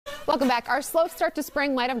Welcome back. Our slow start to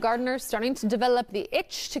spring might have gardeners starting to develop the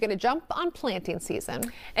itch to get a jump on planting season.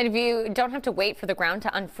 And if you don't have to wait for the ground to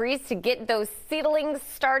unfreeze to get those seedlings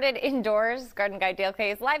started indoors, Garden Guy Dale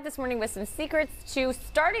Kay is live this morning with some secrets to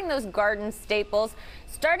starting those garden staples,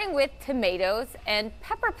 starting with tomatoes and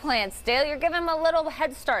pepper plants. Dale, you're giving them a little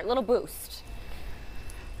head start, little boost.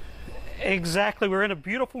 Exactly. We're in a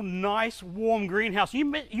beautiful, nice, warm greenhouse. You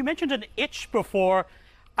mentioned an itch before.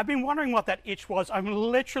 I've been wondering what that itch was. I'm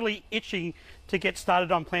literally itching to get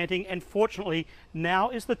started on planting, and fortunately now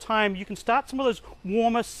is the time you can start some of those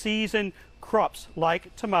warmer season crops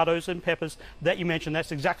like tomatoes and peppers that you mentioned.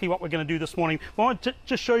 That's exactly what we're going to do this morning. I want to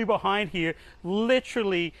just show you behind here,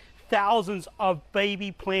 literally thousands of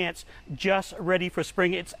baby plants just ready for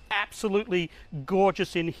spring. It's absolutely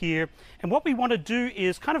gorgeous in here. And what we want to do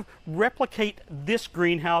is kind of replicate this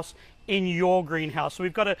greenhouse in your greenhouse. So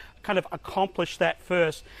we've got to kind of accomplish that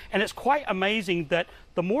first. And it's quite amazing that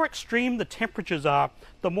the more extreme the temperatures are,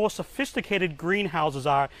 the more sophisticated greenhouses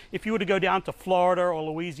are. If you were to go down to Florida or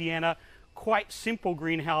Louisiana, quite simple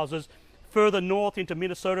greenhouses. Further north into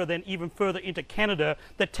Minnesota, then even further into Canada,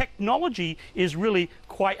 the technology is really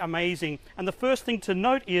quite amazing. And the first thing to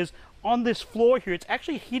note is on this floor here, it's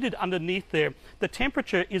actually heated underneath there. The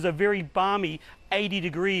temperature is a very balmy 80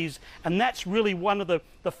 degrees, and that's really one of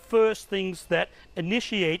the first things that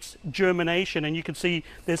initiates germination. And you can see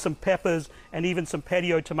there's some peppers and even some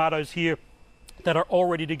patio tomatoes here that are all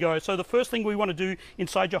ready to go. So the first thing we want to do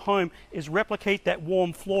inside your home is replicate that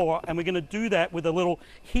warm floor, and we're going to do that with a little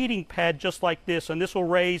heating pad just like this, and this will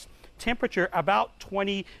raise temperature about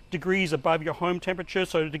 20 degrees above your home temperature.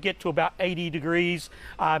 So to get to about 80 degrees,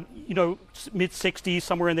 you know, mid 60s,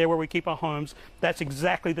 somewhere in there where we keep our homes, that's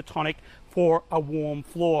exactly the tonic for a warm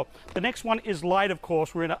floor. The next one is light, of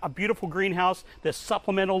course. We're in a beautiful greenhouse. There's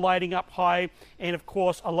supplemental lighting up high, and of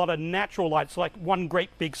course a lot of natural lights, like one great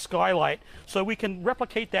big skylight. So we can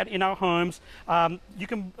replicate that in our homes. You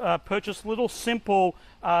can purchase little simple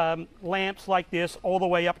lamps like this, all the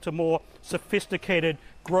way up to more sophisticated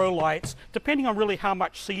grow lights, depending on really how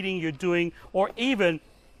much seeding you're doing, or even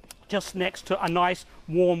just next to a nice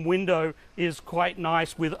warm window is quite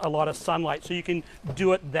nice with a lot of sunlight. So you can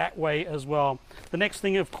do it that way as well. The next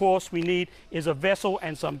thing, of course, we need is a vessel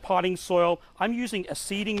and some potting soil. I'm using a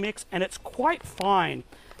seeding mix, and it's quite fine.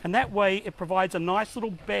 And that way it provides a nice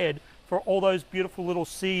little bed for all those beautiful little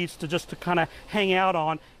seeds to kind of hang out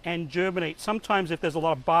on and germinate. Sometimes if there's a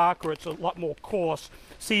lot of bark or it's a lot more coarse,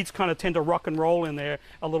 seeds kind of tend to rock and roll in there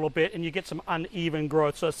a little bit, and you get some uneven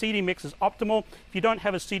growth. So a seeding mix is optimal. If you don't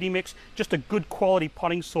have a seeding mix, just a good quality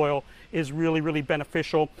potting soil is really, really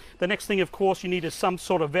beneficial. The next thing, of course, you need is some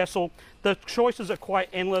sort of vessel. The choices are quite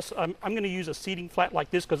endless. I'm going to use a seeding flat like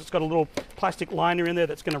this because it's got a little plastic liner in there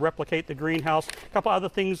that's going to replicate the greenhouse. A couple other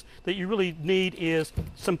things that you really need is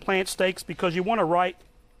some plant stakes, because you want to write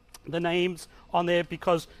the names on there,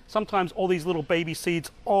 because sometimes all these little baby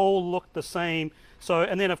seeds all look the same. So,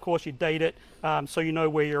 and then of course you date it so you know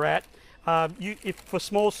where you're at. If for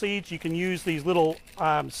small seeds, you can use these little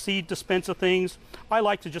seed dispenser things. I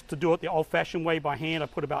like to do it the old-fashioned way by hand. I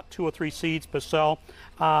put about 2 or 3 seeds per cell.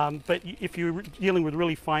 But if you're dealing with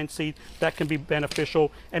really fine seed, that can be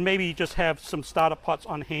beneficial. And maybe you just have some starter pots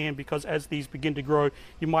on hand, because as these begin to grow,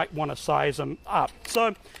 you might want to size them up.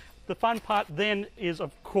 So the fun part then is,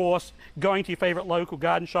 of course, going to your favorite local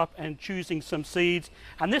garden shop and choosing some seeds.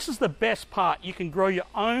 And this is the best part. You can grow your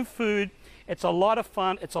own food. It's a lot of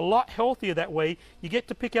fun. It's a lot healthier that way. You get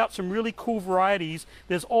to pick out some really cool varieties.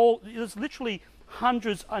 There's literally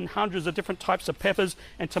hundreds and hundreds of different types of peppers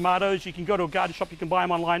and tomatoes. You can go to a garden shop, you can buy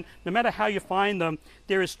them online. No matter how you find them,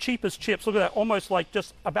 they're as cheap as chips. Look at that, almost like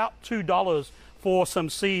just about $2 for some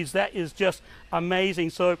seeds. That is just amazing.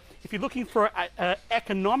 So if you're looking for an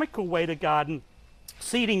economical way to garden,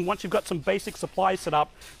 seeding, once you've got some basic supplies set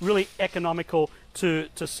up, really economical to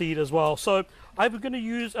seed as well. So I'm going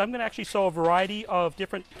to actually sow a variety of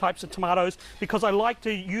different types of tomatoes, because I like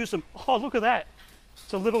to use them. Oh, look at that.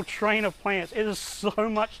 It's a little train of plants. It is so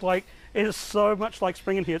much like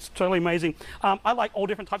spring in here. It's totally amazing. I like all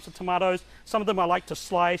different types of tomatoes. Some of them I like to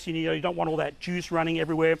slice. You don't want all that juice running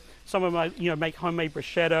everywhere. Some of them I make homemade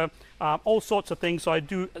bruschetta, all sorts of things. So I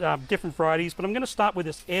do different varieties. But I'm going to start with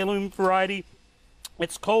this heirloom variety.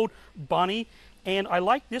 It's called Bunny, And I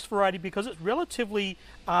like this variety because it's relatively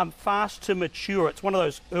fast to mature. It's one of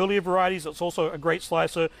those earlier varieties. It's also a great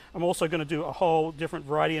slicer. I'm also going to do a whole different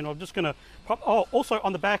variety, and I'm just going to pop. Oh, also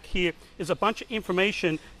on the back here is a bunch of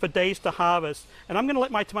information for days to harvest. And I'm going to let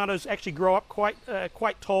my tomatoes actually grow up quite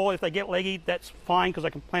tall. If they get leggy, that's fine because I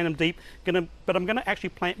can plant them deep. But I'm going to actually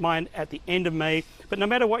plant mine at the end of May. But no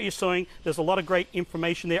matter what you're sowing, there's a lot of great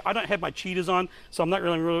information there. I don't have my cheaters on, so I'm not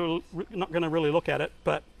not going to really look at it.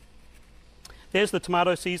 But there's the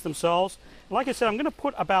tomato seeds themselves. And like I said, I'm going to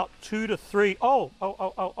put about 2 to 3. Water.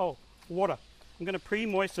 I'm going to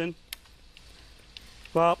pre-moisten.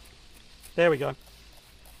 Well, there we go.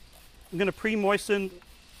 I'm going to pre-moisten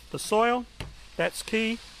the soil. That's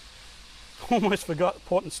key. Almost forgot an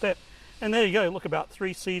important step. And there you go. Look, about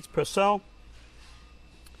 3 seeds per cell.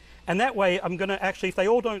 And that way, I'm going to actually, if they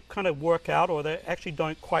all don't kind of work out or they actually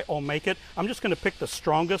don't quite all make it, I'm just going to pick the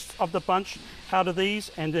strongest of the bunch out of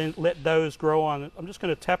these and then let those grow on. I'm just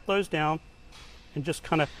going to tap those down and just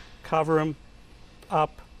kind of cover them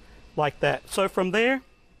up like that. So from there,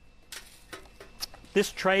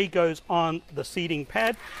 this tray goes on the seeding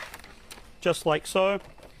pad, just like so.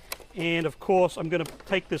 And of course, I'm going to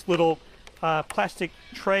take this little plastic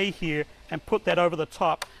tray here and put that over the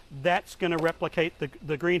top. That's going to replicate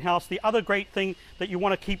the greenhouse. The other great thing that you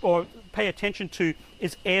want to keep or pay attention to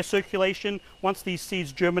is air circulation. Once these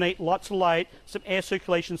seeds germinate, lots of light, some air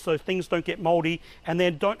circulation so things don't get moldy, and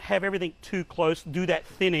then don't have everything too close. Do that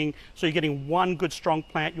thinning so you're getting one good strong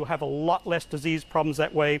plant. You'll have a lot less disease problems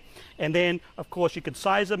that way. And then, of course, you can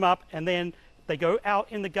size them up, and then they go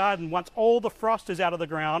out in the garden once all the frost is out of the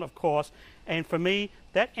ground, of course. And for me,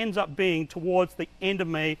 that ends up being towards the end of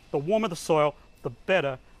May. The warmer the soil, the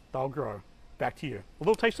better they'll grow. Back to you. A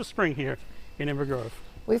little taste of spring here in Inver Grove.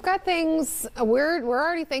 We've got things we're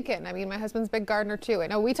already thinking. I mean, my husband's a big gardener too. I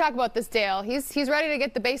know we talk about this, Dale. He's ready to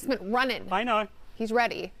get the basement running. I know. He's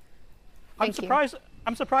ready. I'm surprised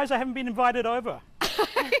I haven't been invited over.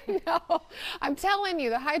 I know. I'm telling you,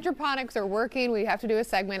 the hydroponics are working. We have to do a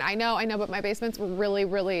segment. I know, but my basement's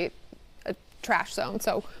really a trash zone.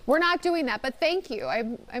 So we're not doing that. But thank you.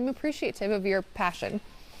 I'm appreciative of your passion.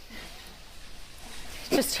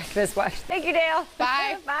 Just check this one. Thank you, Dale.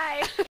 Bye. Bye.